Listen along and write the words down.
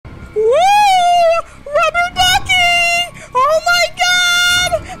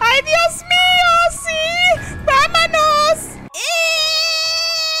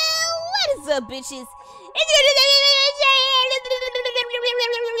bitches.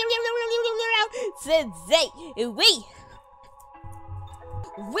 Today,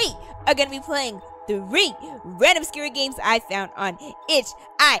 we are gonna be playing 3 random scary games I found on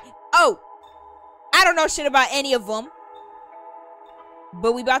itch.io. I don't know shit about any of them,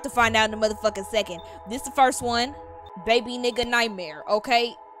 but we about to find out in a motherfucking second. This the first one, Baby Nigga Nightmare,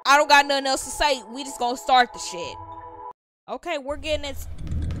 okay? I don't got nothing else to say. We just gonna start the shit. Okay, we're getting it.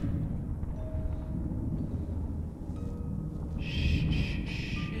 Shh,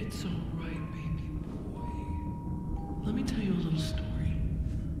 it's alright, baby boy. Let me tell you a little story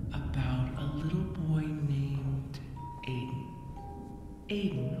about a little boy named Aiden.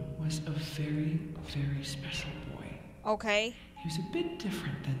 Aiden was a very, very special boy. Okay. He was a bit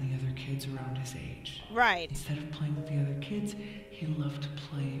different than the other kids around his age. Right. Instead of playing with the other kids, he loved to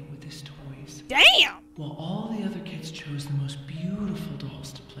play with his toys. Damn! While all the other kids chose the most beautiful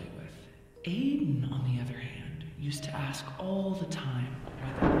dolls to play with, Aiden, on the other hand, used to ask all the time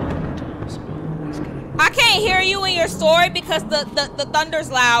why the other dolls always getting... I can't hear you in your story because the thunder's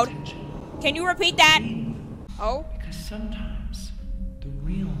loud. Can you repeat that? Oh? Because sometimes the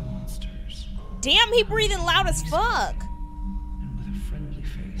real monsters... Damn, he breathing loud as fuck. And with a friendly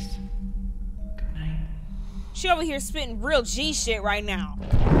face. Good night. She over here spitting real G shit right now.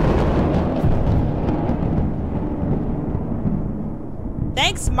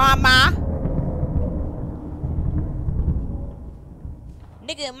 Thanks, mama.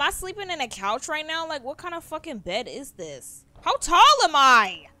 Nigga, am I sleeping in a couch right now? Like, what kind of fucking bed is this? How tall am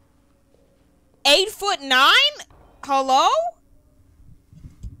I? 8'9"? Hello?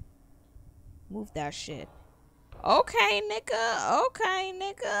 Move that shit. Okay, nigga. Okay,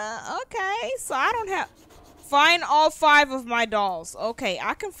 nigga. Okay. So I don't have... Find all 5 of my dolls. Okay,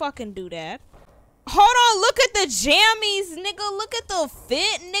 I can fucking do that. Hold on, look at the jammies, nigga. Look at the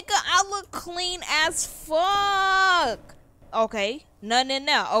fit, nigga. I look clean as fuck. Okay, nothing in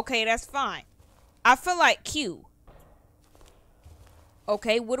there. Okay, that's fine. I feel like Q.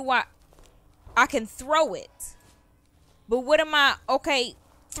 Okay, what do I can throw it. But what am I... Okay,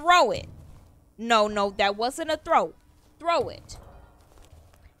 throw it. No, that wasn't a throw. Throw it.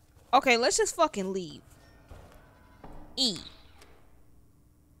 Okay, let's just fucking leave. E.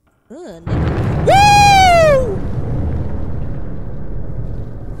 Ugh, nigga. Woo!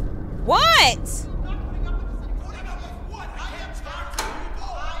 What?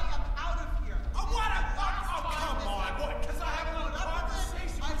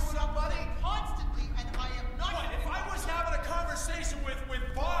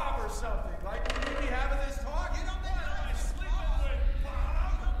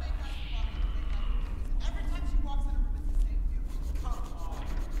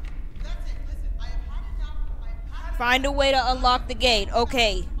 Find a way to unlock the gate.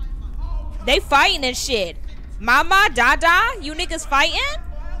 Okay. They fighting and shit. Mama, Dada, you niggas fighting?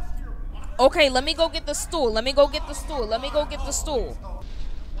 Okay, let me go get the stool. Let me go get the stool. Let me go get the stool.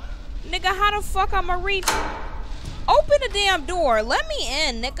 Nigga, how the fuck I'ma reach? Open the damn door. Let me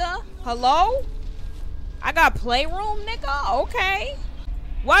in, nigga. Hello? I got playroom, nigga? Okay.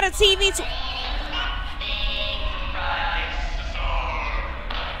 Why the TV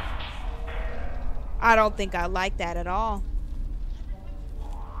I don't think I like that at all.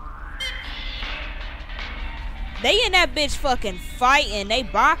 They in that bitch fucking fighting. They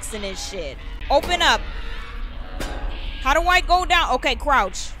boxing and shit. Open up. How do I go down? Okay,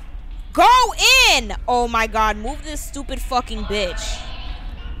 crouch. Go in! Oh my god, move this stupid fucking bitch.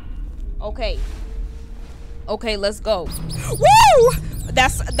 Okay. Okay, let's go. Woo!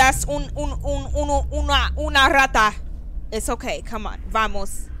 That's una rata. It's okay, come on.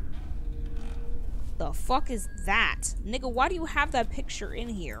 Vamos. The fuck is that? Nigga, why do you have that picture in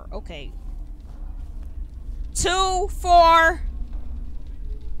here? Okay. 2, 4,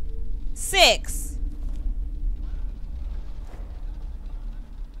 6.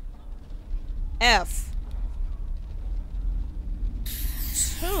 F.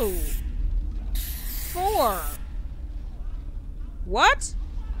 2, 4. What?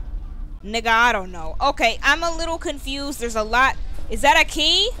 Nigga, I don't know. Okay, I'm a little confused. There's a lot. Is that a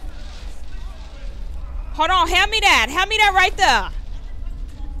key? Hold on, hand me that. Hand me that right there.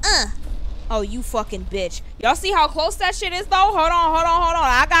 Oh, you fucking bitch. Y'all see how close that shit is, though? Hold on.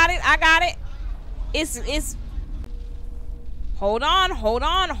 I got it. It's... Hold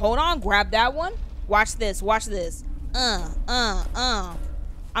on. Grab that one. Watch this.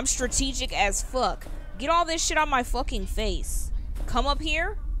 I'm strategic as fuck. Get all this shit on my fucking face. Come up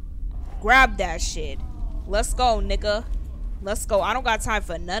here. Grab that shit. Let's go, nigga. Let's go. I don't got time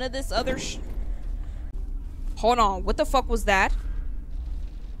for none of this other shit. Hold on. What the fuck was that?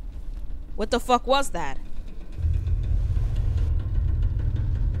 What the fuck was that?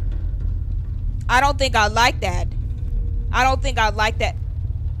 I don't think I like that. I don't think I like that.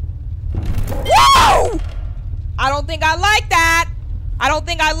 Whoa! I don't think I like that. I don't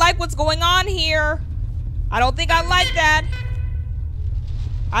think I like what's going on here. I don't think I like that.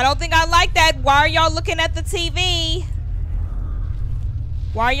 I don't think I like that. Why are y'all looking at the TV?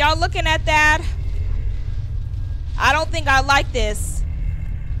 Why are y'all looking at that? I don't think I like this.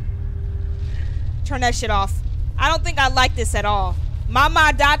 Turn that shit off. I don't think I like this at all.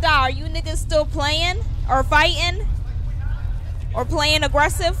 Mama, Dada, are you niggas still playing? Or fighting? Or playing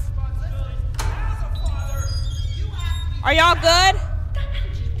aggressive? Are y'all good?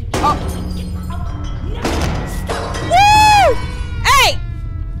 Oh. Woo! Hey!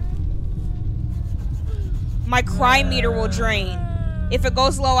 My cry meter will drain. If it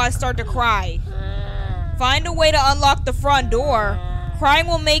goes low, I start to cry. Find a way to unlock the front door. Crying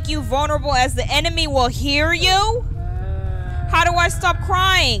will make you vulnerable as the enemy will hear you? How do I stop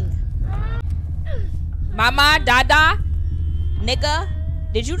crying? Mama, Dada, nigga,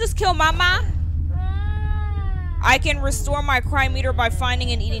 did you just kill Mama? I can restore my cry meter by finding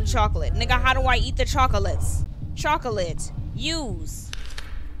and eating chocolate. Nigga, how do I eat the chocolates? Chocolate. Use.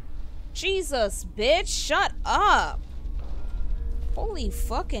 Jesus, bitch, shut up. Holy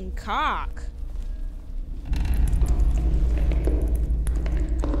fucking cock.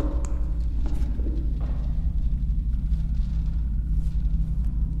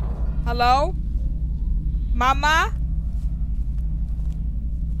 Hello? Mama?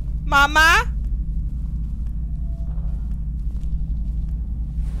 Mama?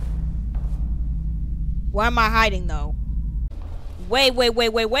 Why am I hiding though? Wait.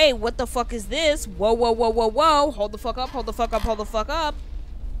 What the fuck is this? Whoa. Hold the fuck up.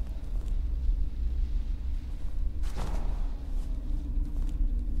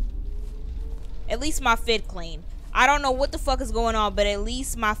 At least my fit clean. I don't know what the fuck is going on, but at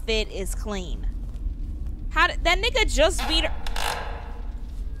least my fit is clean. How did that nigga just beat her?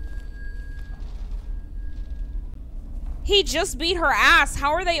 He just beat her ass.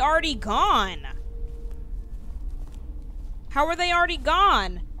 How are they already gone? How are they already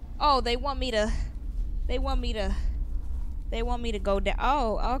gone? Oh, they want me to go down.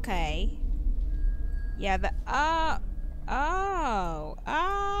 Oh, okay. Yeah,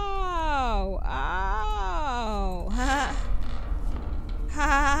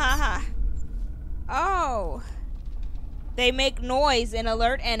 Oh. They make noise and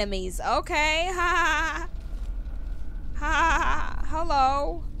alert enemies. Okay.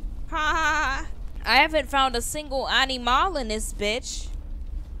 Hello. I haven't found a single animal in this bitch.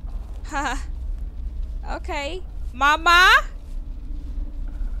 Okay. Mama?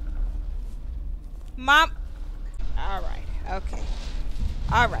 Mom. Alright. Okay.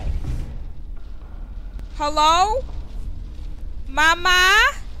 Alright. Hello?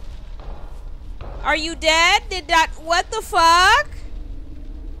 Mama? Are you dead? What the fuck?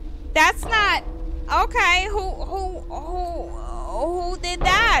 That's not okay. Who did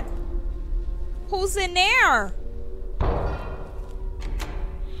that? Who's in there?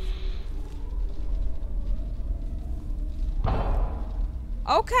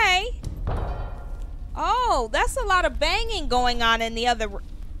 Okay. Oh, that's a lot of banging going on in the other room.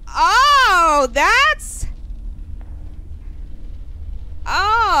 Oh, that's...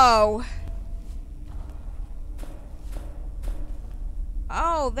 Oh.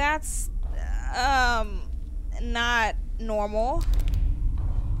 Oh, that's... not normal.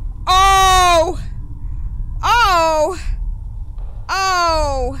 Oh! Oh!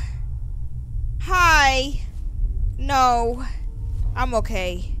 Oh! Hi. No. I'm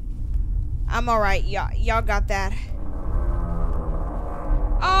okay. I'm alright. Y'all got that.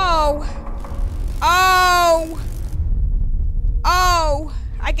 Oh! Oh! Oh!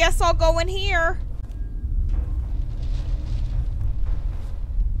 I guess I'll go in here.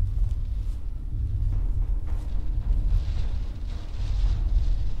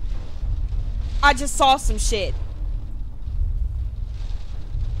 I just saw some shit.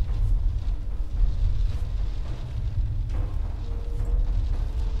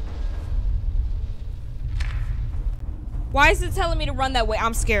 Why is it telling me to run that way?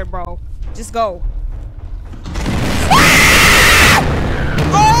 I'm scared, bro. Just go. Ah!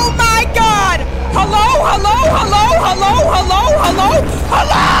 Oh my god! Hello, hello, hello, hello, hello, hello,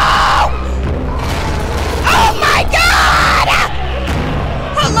 hello! Oh my god!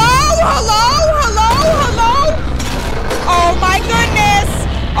 Hello, hello, hello, hello! Oh my goodness!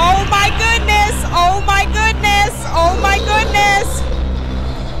 Oh my goodness! Oh my goodness! Oh my goodness!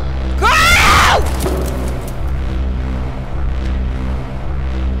 Go!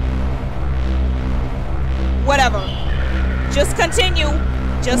 continue.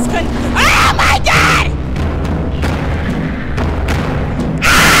 Oh my God!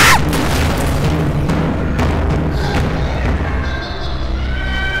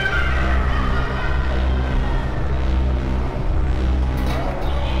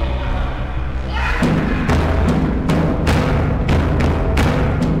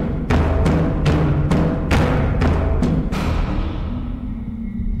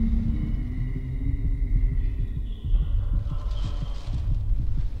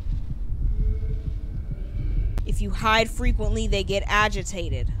 If you hide frequently, they get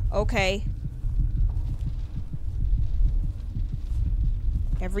agitated. Okay.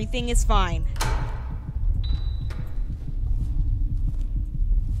 Everything is fine.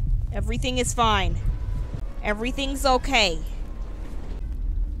 Everything is fine. Everything's okay.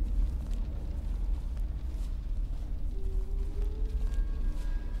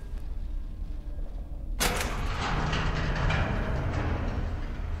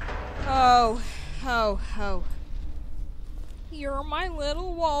 Oh, oh. You're my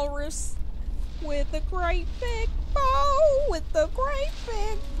little walrus with a great big bow, with a great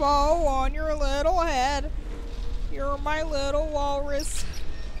big bow on your little head. You're my little walrus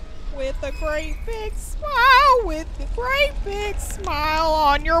with a great big smile, with a great big smile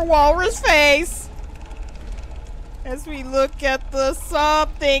on your walrus face. As we look at the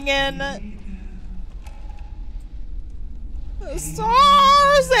something in the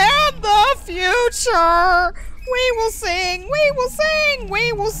stars and the future. We will sing, we will sing,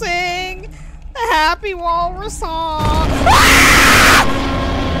 we will sing the happy walrus song. Ah!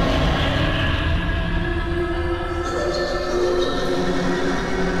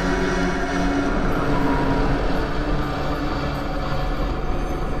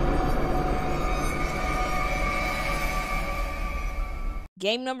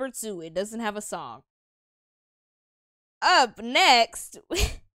 Game number 2, it doesn't have a song. Up next,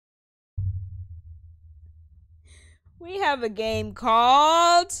 we have a game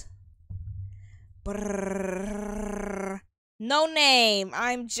called No Name.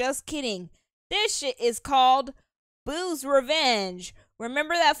 I'm just kidding. This shit is called Bous Revenge.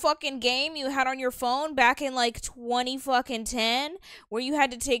 Remember that fucking game you had on your phone back in like 2010 where you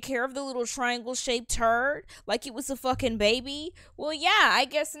had to take care of the little triangle shaped turd like it was a fucking baby? Well, yeah, I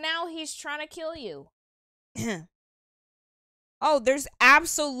guess now he's trying to kill you. Oh, there's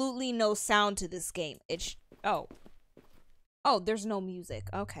absolutely no sound to this game. Oh, there's no music.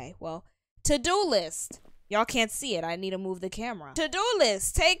 Okay, well, to-do list. Y'all can't see it. I need to move the camera. To-do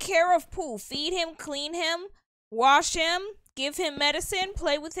list. Take care of Pooh. Feed him, clean him, wash him, give him medicine,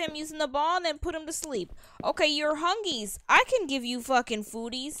 play with him using the ball, and then put him to sleep. Okay, you're hungies. I can give you fucking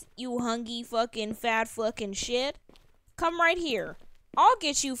foodies. You hungry fucking fat fucking shit. Come right here. I'll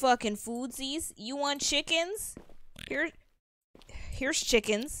get you fucking foodsies. You want chickens? Here's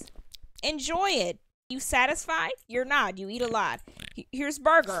chickens. Enjoy it. You satisfied? You're not. You eat a lot. Here's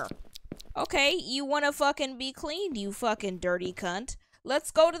burger. Okay, you want to fucking be cleaned, you fucking dirty cunt.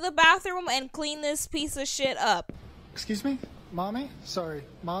 Let's go to the bathroom and clean this piece of shit up. Excuse me? Mommy? Sorry.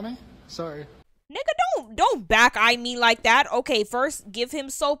 Mommy? Sorry. Nigga, don't back eye me like that. Okay, first give him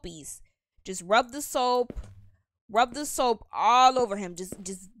soapies. Just rub the soap all over him. Just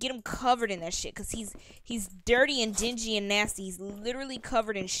get him covered in that shit, cause he's dirty and dingy and nasty. He's literally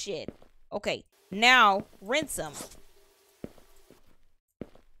covered in shit. Okay, now rinse him.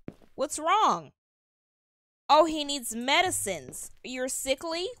 What's wrong? Oh, he needs medicines. You're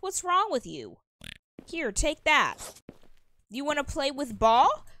sickly? What's wrong with you? Here, take that. You want to play with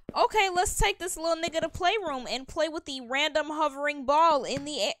ball? Okay, let's take this little nigga to playroom and play with the random hovering ball in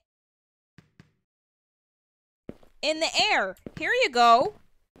the air. Here you go.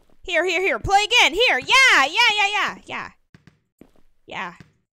 Here. Play again. Here. Yeah.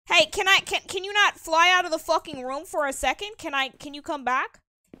 Hey, can you not fly out of the fucking room for a second? Can you come back?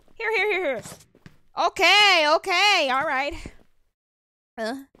 Here. Okay, all right.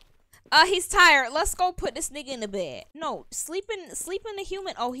 He's tired. Let's go put this nigga in the bed. No, sleep in the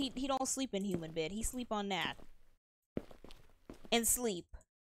human. Oh, he don't sleep in human bed. He sleep on that. And sleep.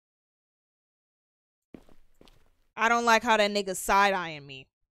 I don't like how that nigga side-eyeing me.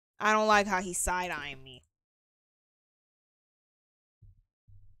 I don't like how he's side-eyeing me.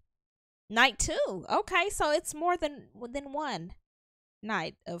 Night 2. Okay, so it's more than one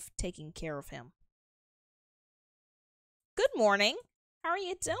night of taking care of him. Good morning. How are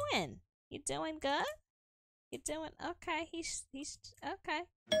you doing? You doing good? You doing okay? He's okay.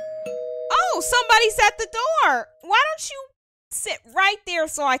 Oh, somebody's at the door. Why don't you sit right there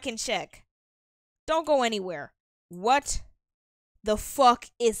so I can check? Don't go anywhere. What the fuck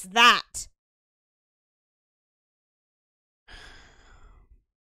is that?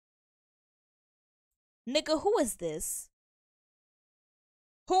 Nigga, who is this?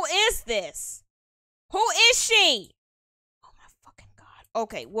 Who is this? Who is she? Oh my fucking god.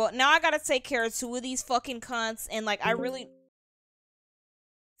 Okay, well, now I gotta take care of 2 of these fucking cunts, and like, I really...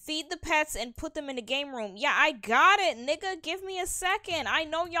 Feed the pets and put them in the game room. Yeah, I got it, nigga. Give me a second. I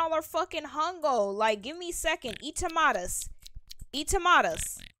know y'all are fucking hungo. Like, give me a second. Eat tomatoes. Eat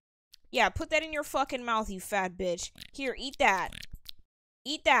tomatoes. Yeah, put that in your fucking mouth, you fat bitch. Here, eat that.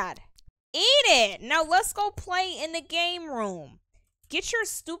 Eat that. Eat it! Now let's go play in the game room. Get your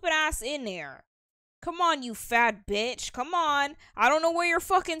stupid ass in there. Come on, you fat bitch. Come on. I don't know where your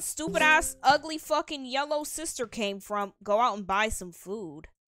fucking stupid ass, ugly fucking yellow sister came from. Go out and buy some food.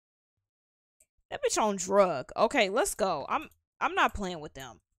 That bitch on drug. Okay, let's go. I'm not playing with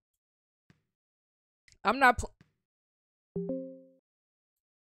them. I'm not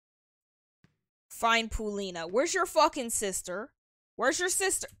Find Paulina. Where's your fucking sister? Where's your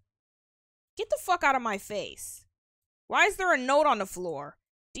sister? Get the fuck out of my face. Why is there a note on the floor?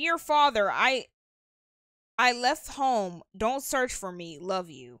 Dear father, I left home. Don't search for me. Love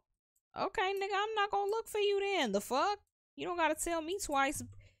you. Okay, nigga, I'm not gonna look for you then. The fuck? You don't gotta tell me twice.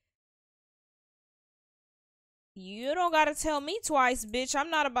 You don't gotta tell me twice, bitch. I'm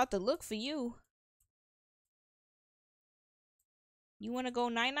not about to look for you. You wanna go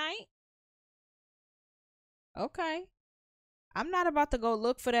night-night? Okay. I'm not about to go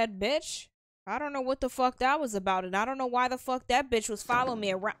look for that bitch. I don't know what the fuck that was about, and I don't know why the fuck that bitch was following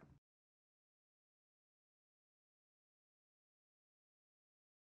me around.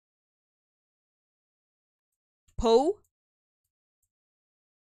 Pooh?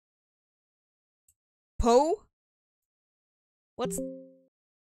 Pooh?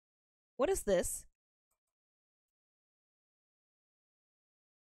 What is this?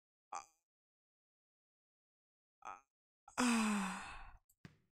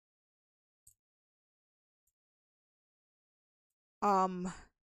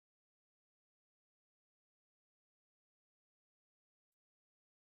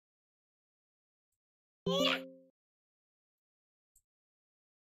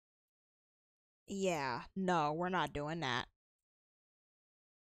 Yeah, no, we're not doing that.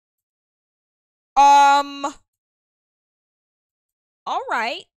 All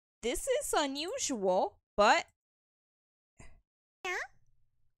right. This is unusual, but yeah.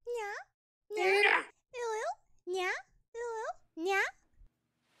 Yeah. Yeah. Yeah. Yeah.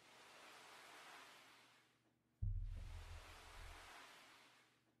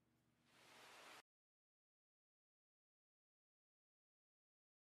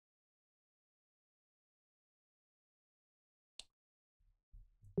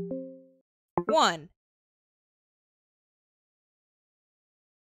 One.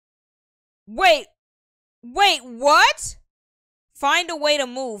 Wait, what? Find a way to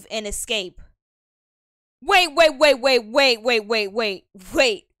move and escape. Wait.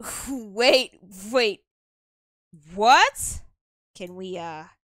 What? Can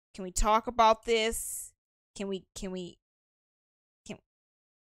we talk about this?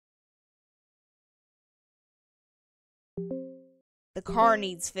 The car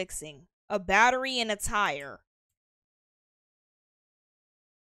needs fixing. A battery and a tire.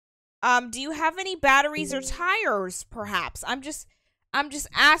 Do you have any batteries or tires, perhaps? I'm just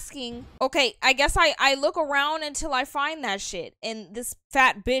asking. Okay, I guess I look around until I find that shit. And this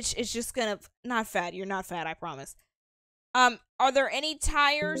fat bitch is just gonna... Not fat, you're not fat, I promise. Are there any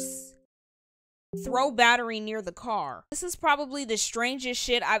tires? Throw battery near the car. This is probably the strangest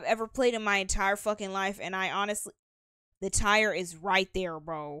shit I've ever played in my entire fucking life, and I honestly... The tire is right there,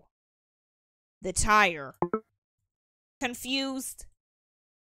 bro. The tire. Confused.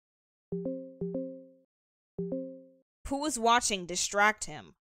 Who is watching? Distract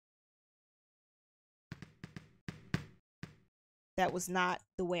him. That was not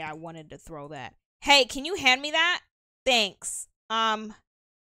the way I wanted to throw that. Hey, can you hand me that? Thanks.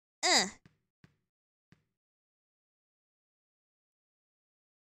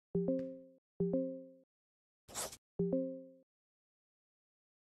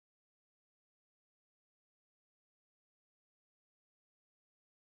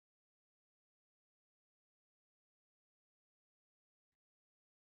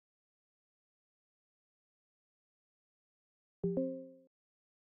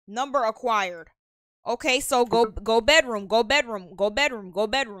 Number acquired. Okay, so go bedroom, go bedroom, go bedroom, go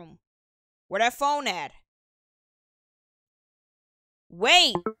bedroom. Where that phone at?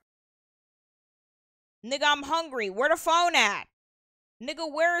 Wait. Nigga, I'm hungry. Where the phone at? Nigga,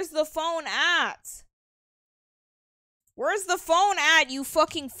 where is the phone at? Where's the phone at, you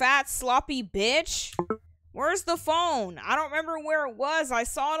fucking fat sloppy bitch? Where's the phone? I don't remember where it was. I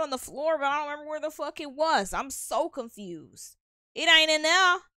saw it on the floor, but I don't remember where the fuck it was. I'm so confused. It ain't in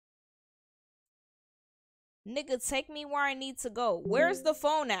there. Nigga, take me where I need to go. Where's the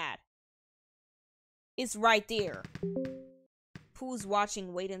phone at? It's right there. Who's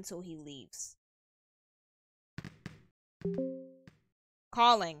watching? Wait until he leaves.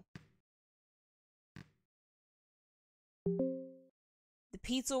 Calling. The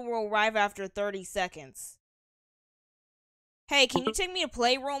pizza will arrive after 30 seconds. Hey, can you take me to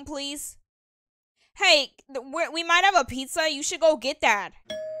playroom, please? Hey, we might have a pizza. You should go get that.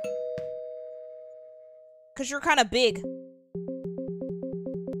 Because you're kind of big.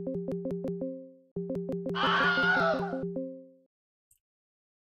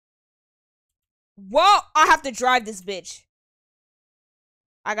 Whoa, I have to drive this bitch.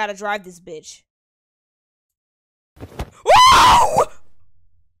 I gotta drive this bitch. Whoa!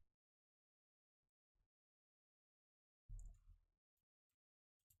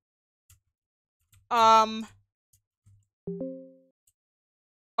 Oh.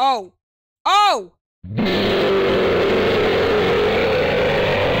 Oh!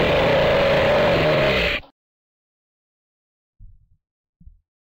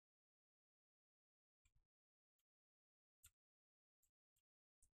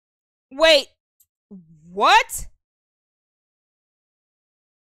 Wait. What?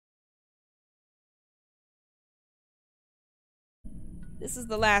 This is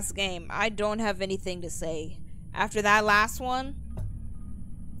the last game. I don't have anything to say. After that last one,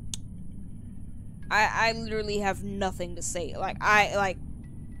 I literally have nothing to say. Like,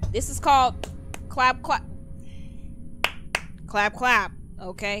 this is called clap, clap. Clap, clap,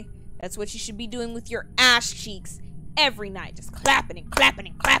 okay? That's what you should be doing with your ass cheeks every night. Just clapping and clapping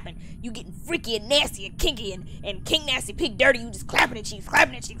and clapping. You getting freaky and nasty and kinky and king nasty, pig dirty. You just clapping the cheeks,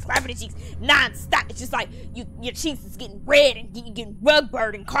 clapping the cheeks, clapping the cheeks non-stop. It's just like your cheeks is getting red and you getting rug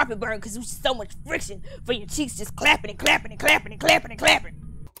burn and carpet burn because there's so much friction for your cheeks just clapping and clapping and clapping and clapping and clapping.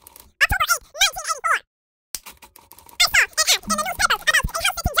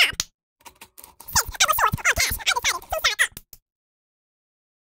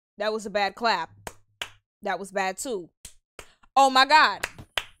 That was a bad clap. That was bad too. Oh my God.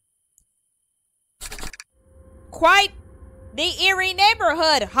 Quite the eerie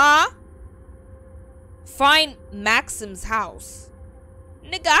neighborhood, huh? Find Maxim's house.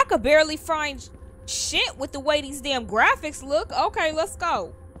 Nigga, I could barely find shit with the way these damn graphics look. Okay, let's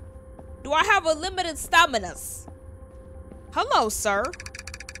go. Do I have a limited stamina? Hello, sir.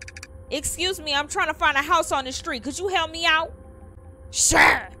 Excuse me, I'm trying to find a house on the street. Could you help me out?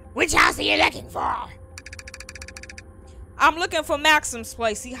 Sure. Which house are you looking for? I'm looking for Maxim's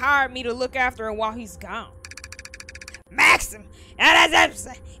place. He hired me to look after him while he's gone. Maxim? Now that's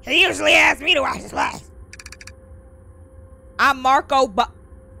upset. He usually asks me to watch his place. I'm Marco,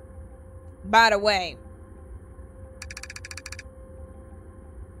 by the way.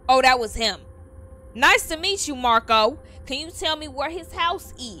 Oh, that was him. Nice to meet you, Marco. Can you tell me where his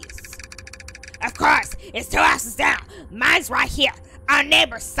house is? Of course. It's 2 houses down. Mine's right here. Our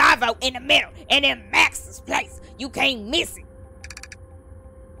neighbor Savo in the middle. And then Max's place. You can't miss it.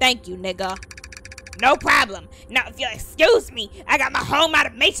 Thank you, nigga. No problem. Now, if you'll excuse me, I got my home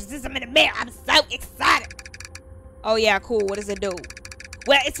automation system in the mail. I'm so excited. Oh, yeah, cool. What does it do?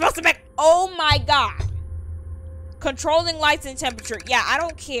 Well, it's supposed to make... Oh, my God. Controlling lights and temperature. Yeah, I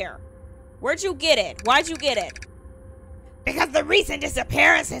don't care. Where'd you get it? Why'd you get it? Because the recent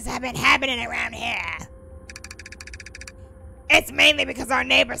disappearances have been happening around here. It's mainly because our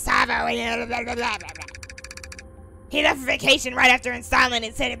neighbor Savo... He left for vacation right after installing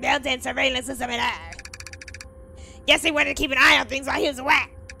it, said it built-in surveillance system and guess he wanted to keep an eye on things while he was away.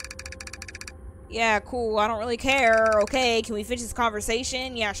 Yeah, cool. I don't really care. Okay, can we finish this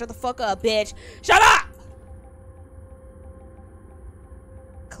conversation? Yeah, shut the fuck up, bitch. Shut up!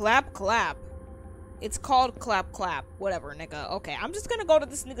 Clap, clap. It's called clap, clap. Whatever, nigga. Okay, I'm just gonna go to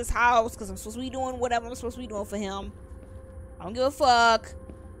this nigga's house because I'm supposed to be doing whatever I'm supposed to be doing for him. I don't give a fuck.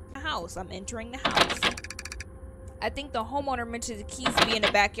 The house. I'm entering the house. I think the homeowner mentioned the keys be in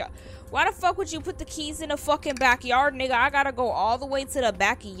the backyard. Why the fuck would you put the keys in the fucking backyard, nigga? I gotta go all the way to the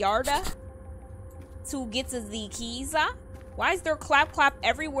backyard to get to the keys. Why is there clap clap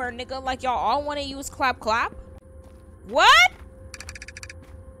everywhere, nigga? Like y'all all want to use clap clap? What?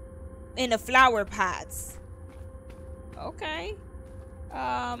 In the flower pots. Okay.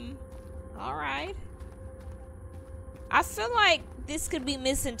 Alright. I feel like this could be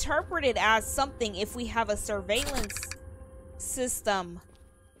misinterpreted as something if we have a surveillance system.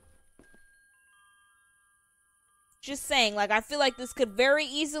 Just saying, like, I feel like this could very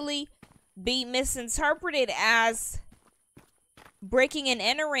easily be misinterpreted as breaking and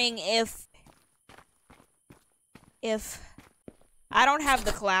entering if I don't have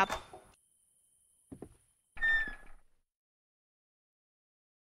the clap.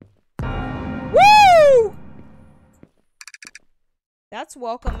 Woo! That's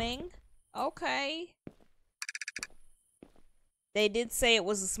welcoming. Okay. They did say it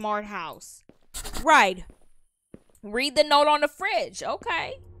was a smart house. Right. Read the note on the fridge.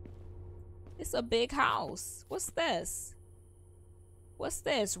 Okay. It's a big house. What's this? What's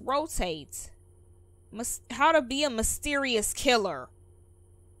this? Rotate. How to be a mysterious killer.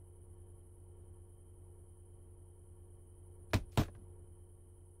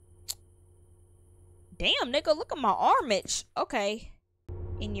 Damn, nigga, look at my arm itch. Okay.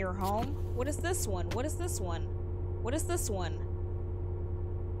 In your home. What is this one? What is this one? What is this one?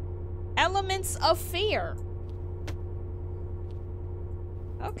 Elements of fear.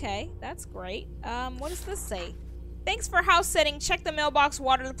 Okay, that's great. What does this say? Thanks for house setting. Check the mailbox,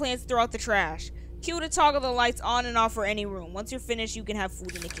 water the plants, throw out the trash. Cue to toggle the lights on and off for any room. Once you're finished, you can have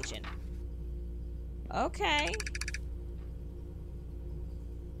food in the kitchen. Okay.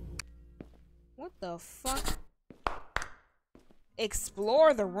 What the fuck?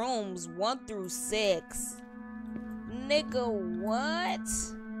 Explore the rooms 1 through 6. Nigga, what?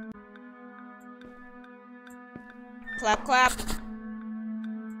 Clap, clap.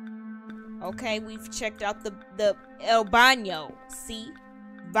 Okay, we've checked out the El Baño. See?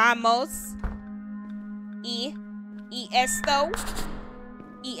 Vamos. Esto.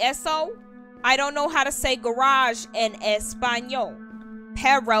 I don't know how to say garage in Espanol.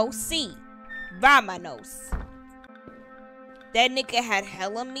 Pero sí. Vámonos. That nigga had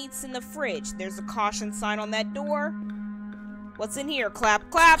hella meats in the fridge. There's a caution sign on that door. What's in here? Clap,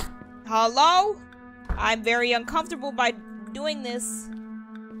 clap. Hello? I'm very uncomfortable by doing this.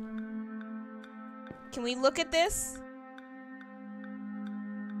 Can we look at this?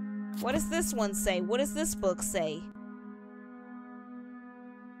 What does this one say? What does this book say?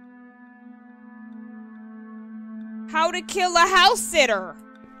 How to kill a house sitter.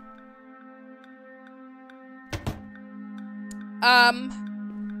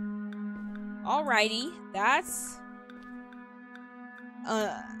 Alrighty. That's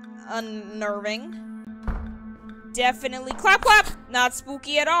unnerving. Definitely. Clap, clap. Not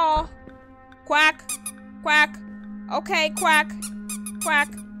spooky at all. Quack. Quack. Okay, quack.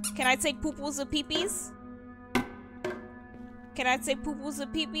 Quack. Can I take poopoos or peepees? Can I take poopoos or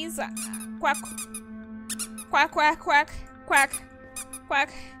peepees? Quack. Quack, quack, quack. Quack.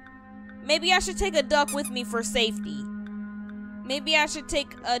 Quack. Maybe I should take a duck with me for safety. Maybe I should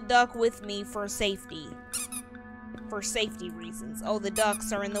take a duck with me for safety. For safety reasons. Oh, the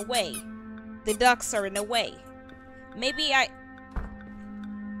ducks are in the way. The ducks are in the way. Maybe I...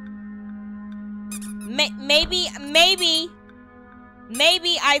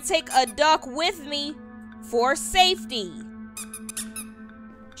 Maybe I take a duck with me for safety.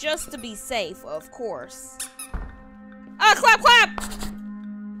 Just to be safe, of course. Ah, clap, clap!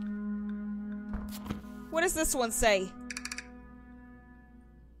 What does this one say?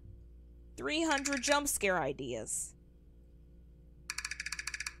 300 jump scare ideas.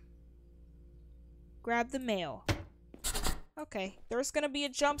 Grab the mail. Okay, there's gonna be a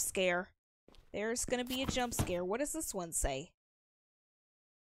jump scare. There's gonna be a jump scare. What does this one say?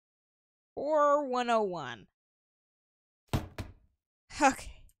 Or 101.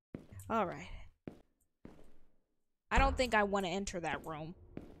 Okay. Alright. I don't think I want to enter that room.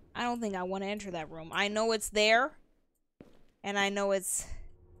 I don't think I want to enter that room. I know it's there. And I know it's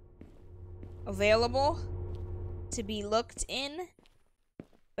available to be looked in.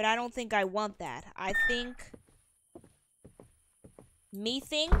 But I don't think I want that. I think...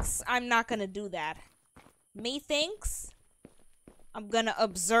 Methinks I'm not gonna do that. Methinks I'm gonna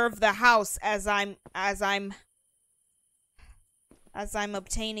observe the house as I'm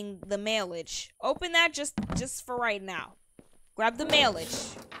obtaining the mailage. Open that just for right now. Grab the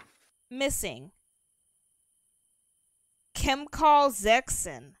mailage. Missing. Kemcall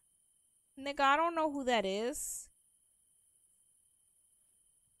Zexon. Nigga, I don't know who that is.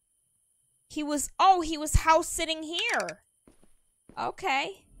 He was house sitting here.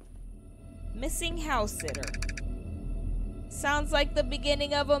 Okay. Missing house sitter. Sounds like the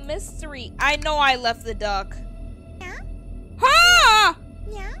beginning of a mystery. I know I left the duck. Yeah? Ha!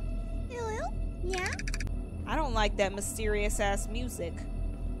 Yeah? Hello? Yeah? I don't like that mysterious ass music.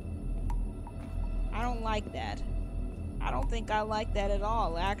 I don't like that. I don't think I like that at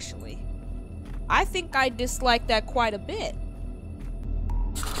all, actually. I think I dislike that quite a bit.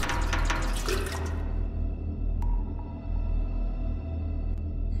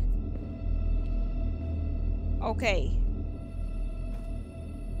 Okay.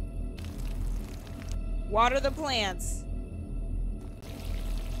 Water the plants.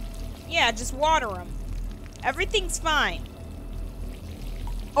 Yeah, just water them. Everything's fine.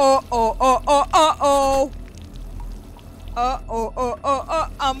 Oh.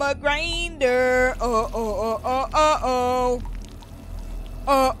 I'm a grinder.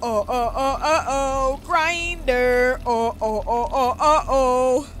 Grinder.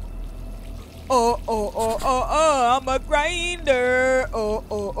 I'm a grinder.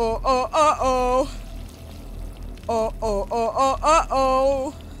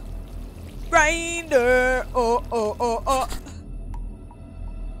 Grinder.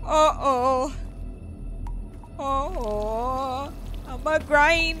 I'm a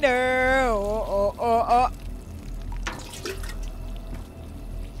grinder.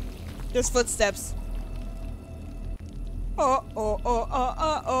 There's footsteps.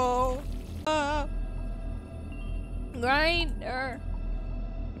 Grinder.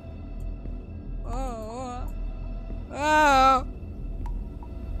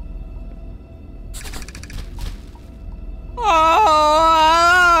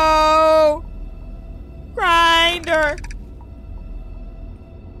 Grinder.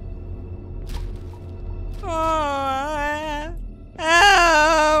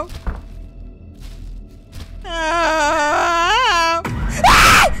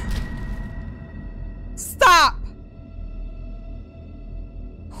 Stop!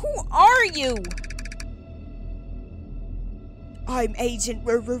 Who are you? I'm Agent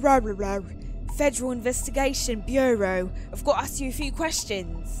Federal Investigation Bureau. I've got to ask you a few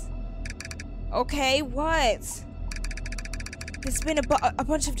questions. Okay, what? There's been a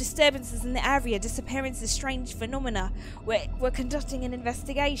bunch of disturbances in the area, disappearances, strange phenomena. We're conducting an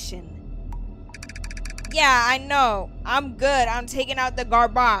investigation. Yeah, I know. I'm good. I'm taking out the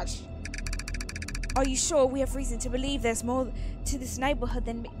garbage. Are you sure? We have reason to believe there's more to this neighborhood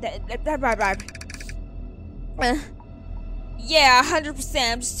than yeah,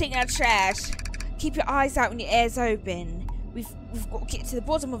 100%. I'm just taking out trash. Keep your eyes out and your ears open. We've got to get to the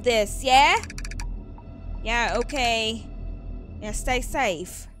bottom of this, yeah? Yeah, okay. Yeah, stay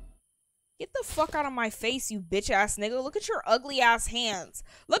safe. Get the fuck out of my face, you bitch-ass nigga. Look at your ugly-ass hands.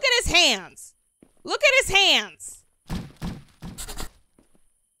 Look at his hands. Look at his hands.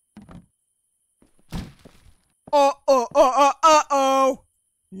 Oh.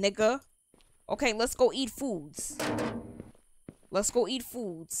 Nigga. Okay, let's go eat foods. Let's go eat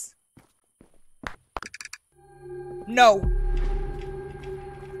foods. No.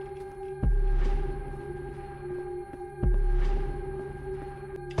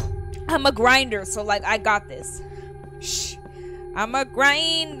 I'm a grinder, so like I got this. Shh. I'm a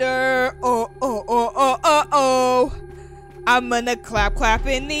grinder. Oh. I'm gonna clap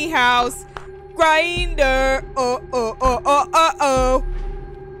in the house. Grinder. Oh.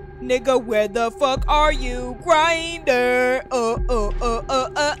 Nigga, where the fuck are you? Grinder.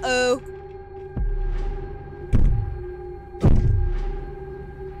 Oh.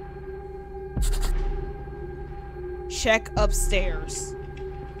 Check upstairs.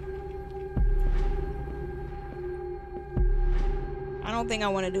 I don't think I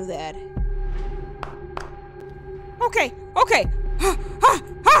want to do that. Okay. Ha!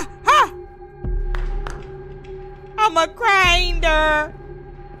 I'm a grinder.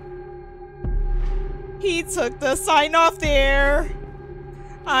 He took the sign off there.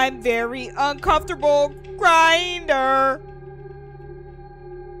 I'm very uncomfortable. Grinder.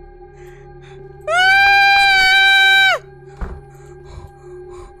 Ah!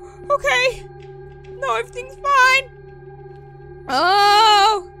 Okay. No, everything's fine.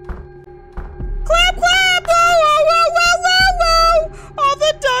 Oh! Clap! Whoa! All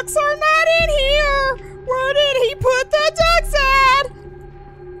the ducks are not in here! Where did he put the ducks at?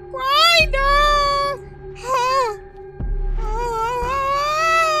 Grinder! Oh!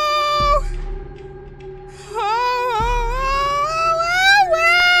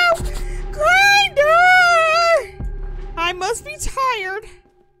 Grinder! I must be tired.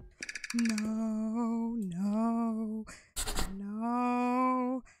 No.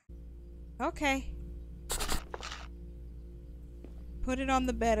 Okay. Put it on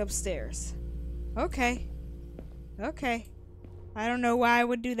the bed upstairs. Okay. I don't know why I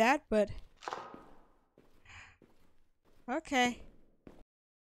would do that, but... Okay.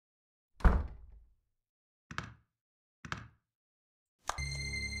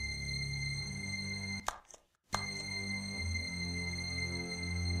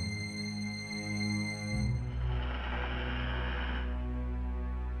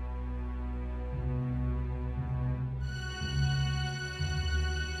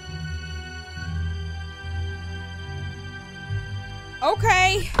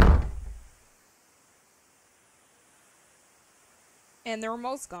 Okay. And the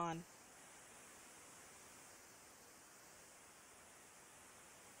remote's gone.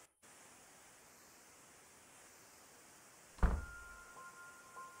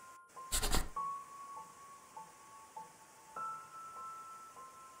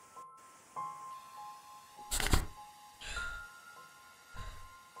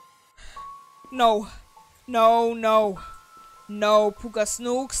 No. No, no. No, Puka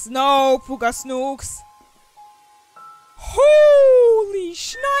Snooks. No, Puka Snooks. Holy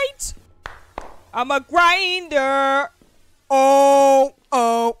shite! I'm a grinder. Oh,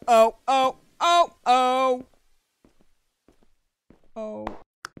 oh, oh, oh, oh, oh. Oh.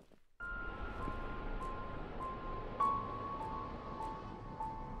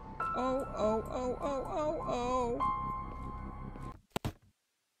 Oh, oh, oh, oh, oh, oh.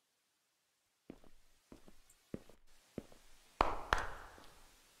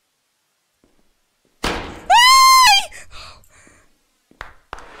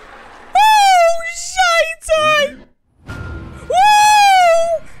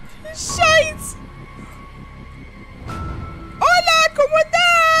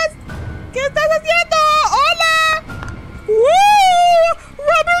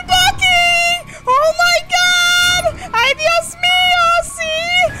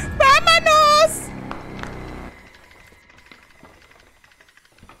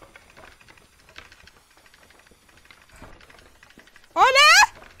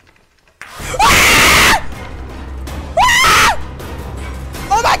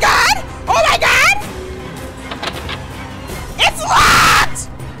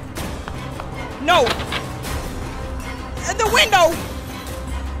 No! The window!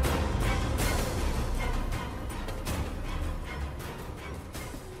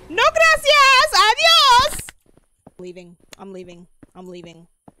 No gracias! Adios! Leaving. I'm leaving. I'm leaving.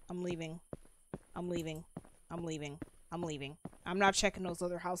 I'm leaving. I'm leaving. I'm leaving. I'm leaving. I'm not checking those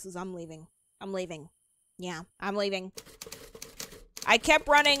other houses. I'm leaving. I'm leaving. Yeah, I'm leaving. I kept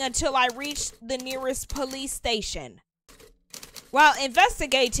running until I reached the nearest police station. While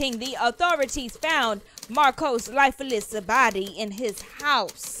investigating, the authorities found Marco's lifeless body in his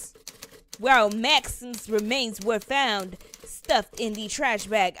house, while Maxim's remains were found stuffed in the trash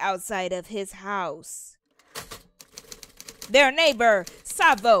bag outside of his house. Their neighbor,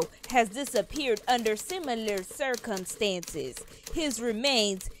 Savo, has disappeared under similar circumstances. His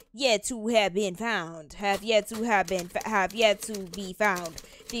remains have yet to be found,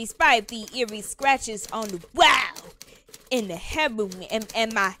 despite the eerie scratches on the wall. In the heroin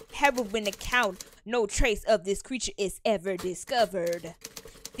and my heroin account, no trace of this creature is ever discovered.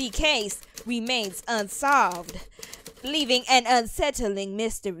 The case remains unsolved, leaving an unsettling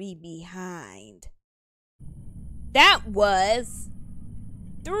mystery behind. That was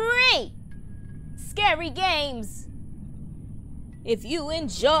 3 scary games. If you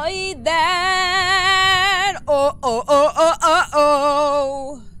enjoyed that,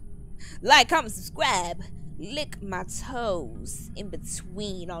 like, comment, subscribe. Lick my toes in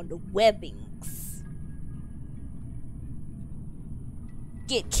between on the webbings.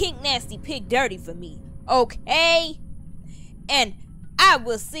 Get kink nasty pig dirty for me, okay? And I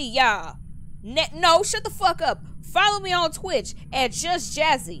will see y'all. No, shut the fuck up. Follow me on Twitch at Just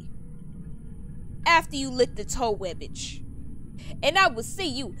Jazzy after you lick the toe webbage. And I will see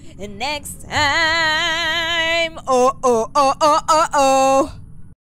you next time. Oh.